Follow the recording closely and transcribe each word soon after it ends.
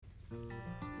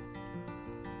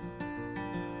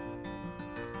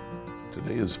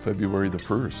Today is February the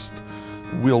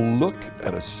 1st. We'll look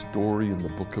at a story in the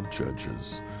book of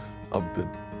Judges of the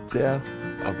death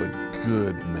of a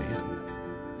good man.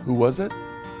 Who was it?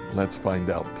 Let's find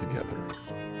out together.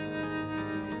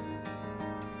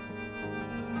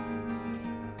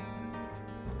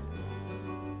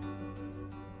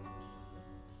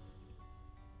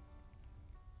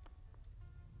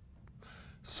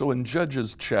 So in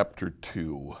Judges chapter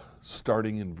 2,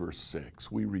 starting in verse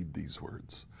 6, we read these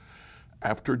words.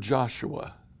 After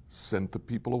Joshua sent the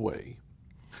people away,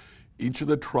 each of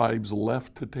the tribes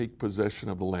left to take possession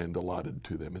of the land allotted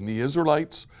to them. And the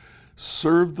Israelites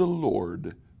served the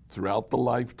Lord throughout the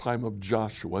lifetime of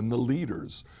Joshua and the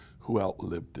leaders who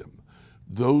outlived him,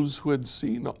 those who had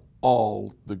seen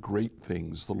all the great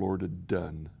things the Lord had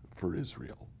done for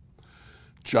Israel.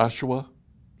 Joshua,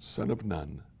 son of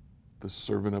Nun, the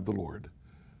servant of the Lord,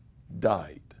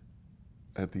 died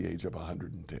at the age of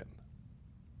 110.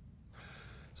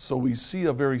 So we see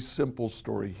a very simple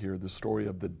story here, the story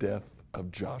of the death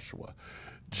of Joshua.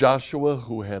 Joshua,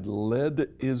 who had led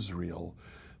Israel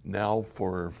now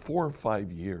for 4 or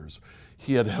 5 years,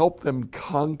 he had helped them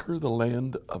conquer the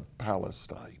land of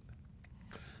Palestine.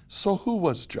 So who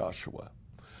was Joshua?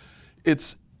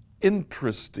 It's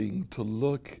interesting to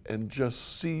look and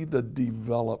just see the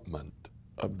development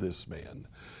of this man.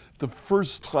 The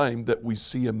first time that we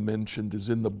see him mentioned is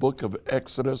in the book of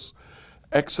Exodus,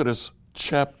 Exodus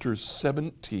chapter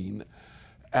 17.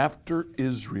 After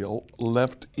Israel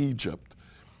left Egypt,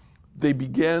 they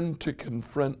began to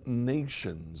confront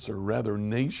nations, or rather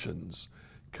nations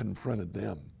confronted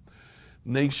them.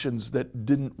 Nations that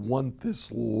didn't want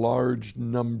this large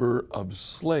number of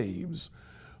slaves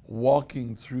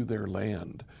walking through their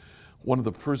land. One of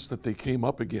the first that they came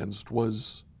up against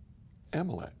was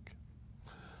Amalek.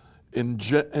 In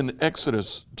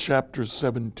Exodus chapter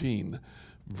 17,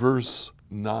 verse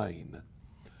 9,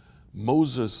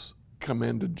 Moses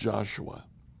commanded Joshua,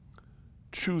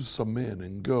 choose some men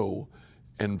and go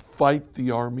and fight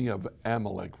the army of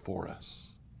Amalek for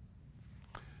us.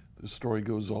 The story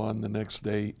goes on. The next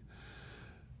day,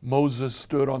 Moses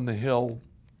stood on the hill,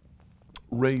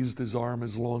 raised his arm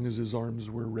as long as his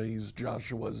arms were raised.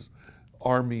 Joshua's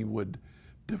army would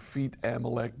defeat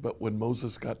Amalek, but when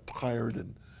Moses got tired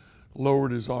and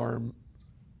lowered his arm,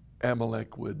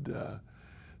 Amalek would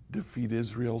defeat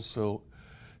Israel. So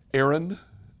Aaron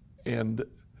and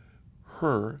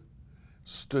Hur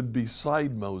stood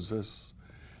beside Moses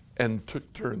and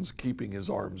took turns keeping his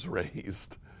arms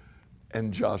raised,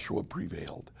 and Joshua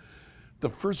prevailed. The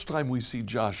first time we see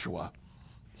Joshua,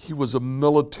 he was a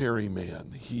military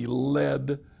man. He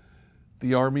led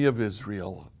the army of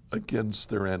Israel against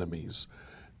their enemies.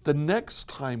 The next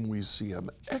time we see him,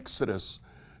 Exodus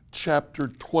chapter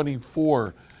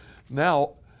 24.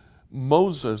 Now,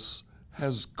 Moses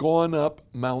has gone up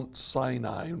Mount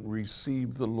Sinai and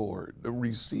received the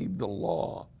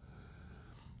law.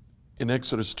 In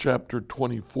Exodus chapter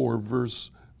 24,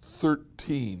 verse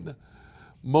 13,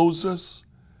 Moses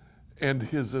and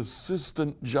his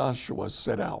assistant Joshua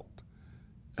set out,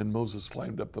 and Moses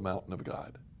climbed up the mountain of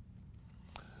God.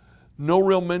 No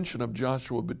real mention of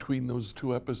Joshua between those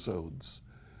two episodes,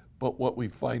 but what we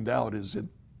find out is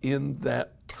in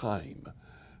that time,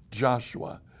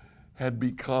 Joshua had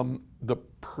become the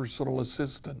personal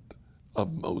assistant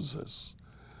of Moses.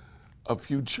 A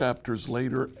few chapters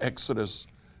later, Exodus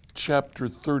chapter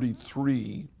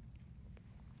 33,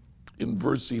 in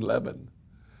verse 11,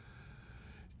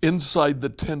 inside the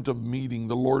tent of meeting,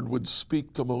 the Lord would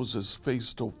speak to Moses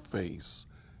face to face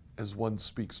as one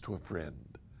speaks to a friend.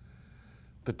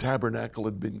 The tabernacle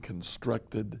had been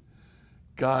constructed.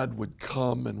 God would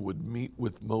come and would meet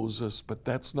with Moses, but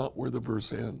that's not where the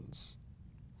verse ends.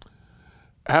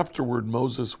 Afterward,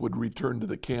 Moses would return to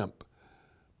the camp,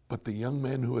 but the young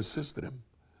man who assisted him,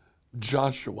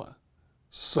 Joshua,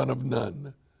 son of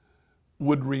Nun,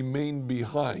 would remain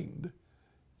behind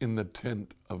in the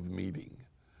tent of meeting.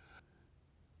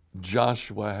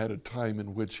 Joshua had a time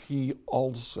in which he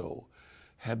also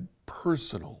had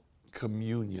personal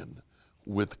communion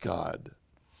with God.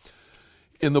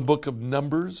 In the book of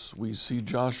Numbers, we see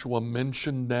Joshua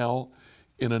mentioned now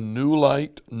in a new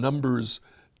light. Numbers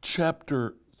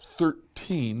chapter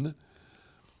 13,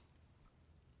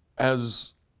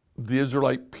 as the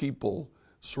Israelite people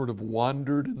sort of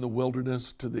wandered in the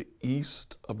wilderness to the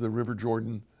east of the River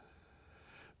Jordan,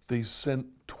 they sent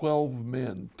 12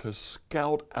 men to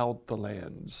scout out the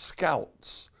land,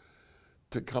 scouts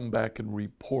to come back and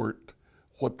report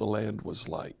what the land was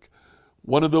like.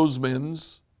 One of those men,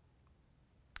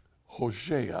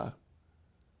 Hosea,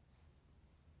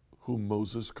 whom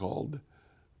Moses called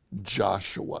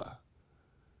Joshua.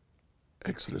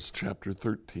 Exodus chapter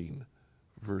 13,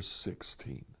 verse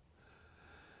 16.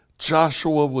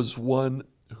 Joshua was one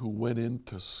who went in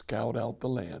to scout out the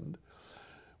land.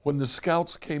 When the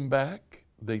scouts came back,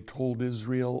 they told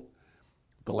Israel,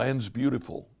 the land's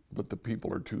beautiful, but the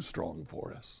people are too strong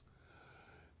for us.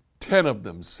 10 of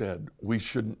them said, we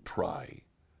shouldn't try.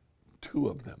 2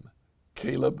 of them,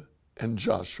 Caleb and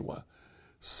Joshua,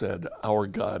 said, our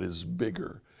God is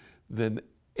bigger than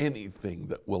anything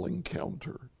that we'll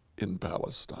encounter in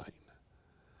Palestine.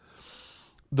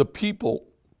 The people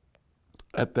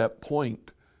at that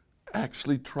point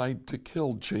actually tried to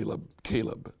kill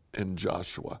Caleb and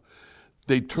Joshua.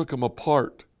 They took them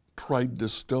apart, tried to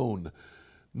stone.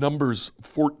 Numbers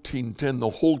 14:10, the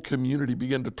whole community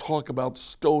began to talk about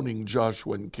stoning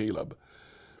Joshua and Caleb.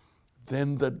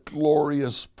 Then the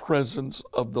glorious presence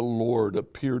of the Lord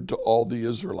appeared to all the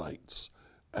Israelites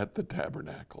at the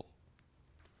tabernacle.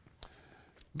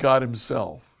 God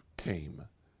himself came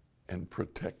and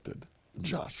protected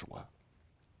Joshua.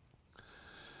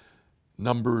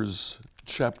 Numbers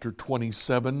chapter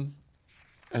 27,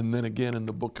 and then again in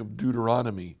the book of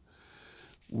Deuteronomy,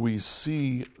 we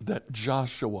see that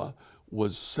Joshua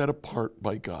was set apart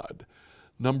by God.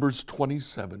 Numbers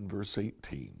 27, verse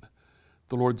 18.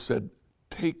 The Lord said,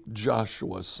 take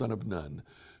Joshua, son of Nun,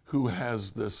 who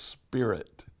has the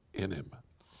Spirit in him.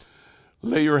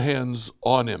 Lay your hands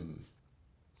on him.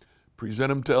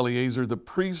 Present him to Eleazar the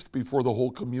priest before the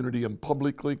whole community and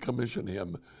publicly commission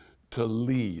him to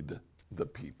lead the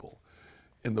people.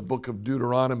 In the book of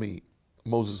Deuteronomy,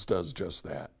 Moses does just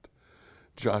that.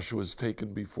 Joshua is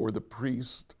taken before the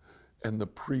priest, and the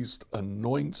priest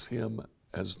anoints him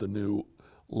as the new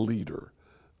leader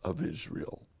of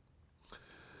Israel.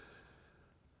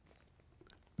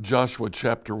 Joshua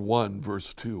chapter 1,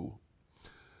 verse 2.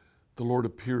 The Lord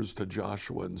appears to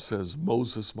Joshua and says,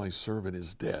 Moses, my servant,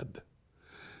 is dead.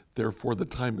 Therefore, the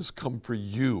time has come for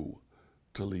you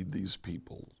to lead these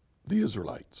people, the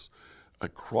Israelites,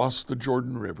 across the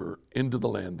Jordan River into the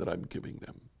land that I'm giving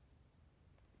them.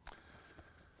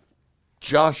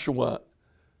 Joshua,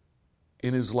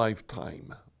 in his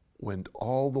lifetime, went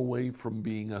all the way from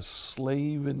being a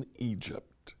slave in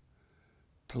Egypt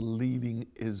to leading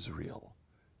Israel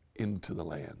into the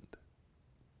land.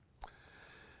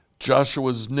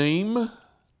 Joshua's name,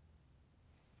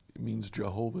 it means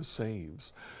Jehovah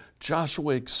saves.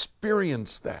 Joshua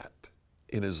experienced that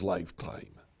in his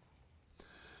lifetime.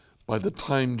 By the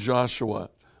time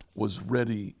Joshua was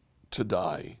ready to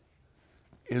die,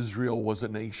 Israel was a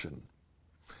nation,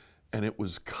 and it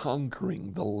was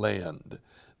conquering the land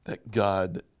that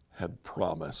God had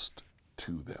promised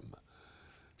to them.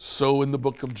 So in the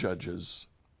book of Judges,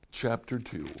 chapter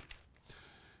 2,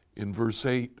 in verse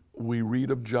 8, we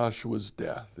read of Joshua's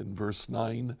death. In verse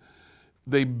 9,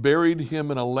 they buried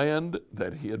him in a land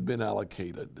that he had been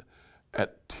allocated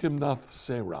at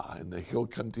Timnath-Serah in the hill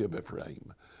country of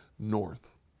Ephraim,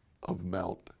 north of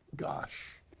Mount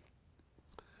Gosh.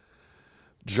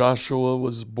 Joshua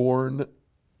was born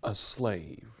a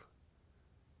slave.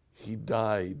 He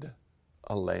died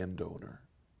a landowner.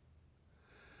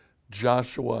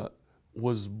 Joshua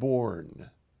was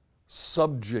born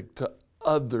subject to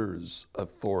others'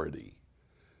 authority.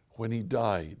 When he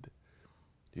died,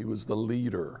 he was the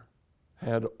leader,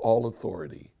 had all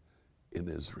authority in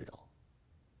Israel.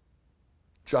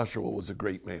 Joshua was a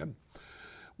great man.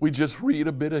 We just read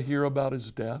a bit here about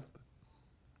his death.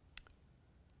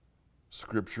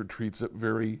 Scripture treats it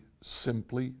very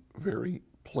simply, very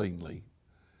plainly.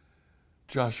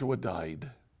 Joshua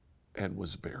died and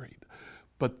was buried.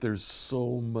 But there's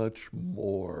so much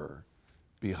more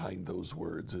behind those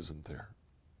words, isn't there?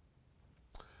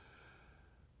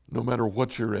 No matter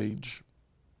what your age,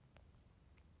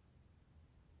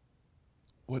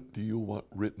 what do you want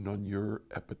written on your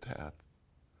epitaph?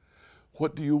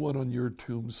 What do you want on your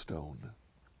tombstone?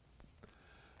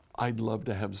 I'd love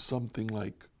to have something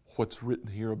like what's written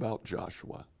here about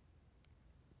Joshua.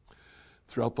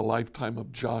 Throughout the lifetime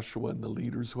of Joshua and the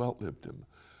leaders who outlived him,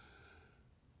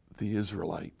 the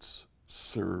Israelites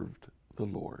served the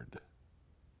Lord.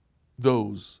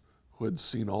 Those who had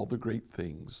seen all the great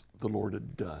things the Lord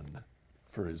had done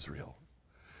for Israel.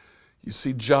 You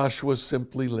see, Joshua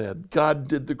simply led. God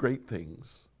did the great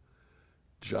things.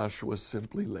 Joshua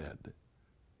simply led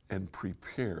and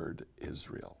prepared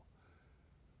Israel.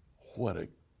 What a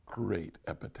great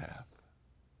epitaph.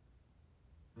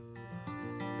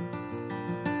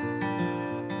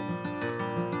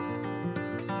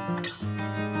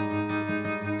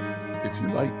 If you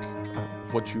like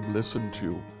what you've listened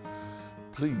to,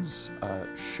 please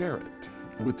share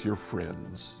it with your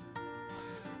friends.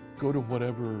 Go to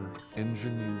whatever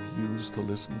engine you use to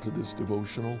listen to this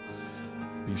devotional.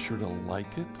 Be sure to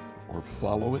like it or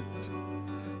follow it.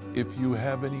 If you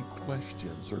have any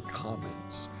questions or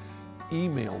comments,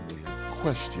 email me at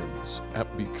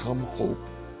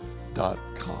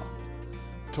questions@becomehope.com.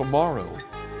 Tomorrow,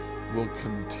 we'll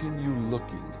continue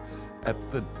looking at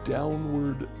the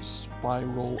downward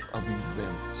spiral of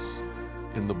events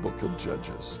in the book of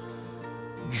Judges.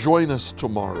 Join us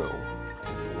tomorrow,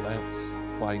 and let's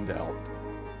find out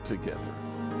together.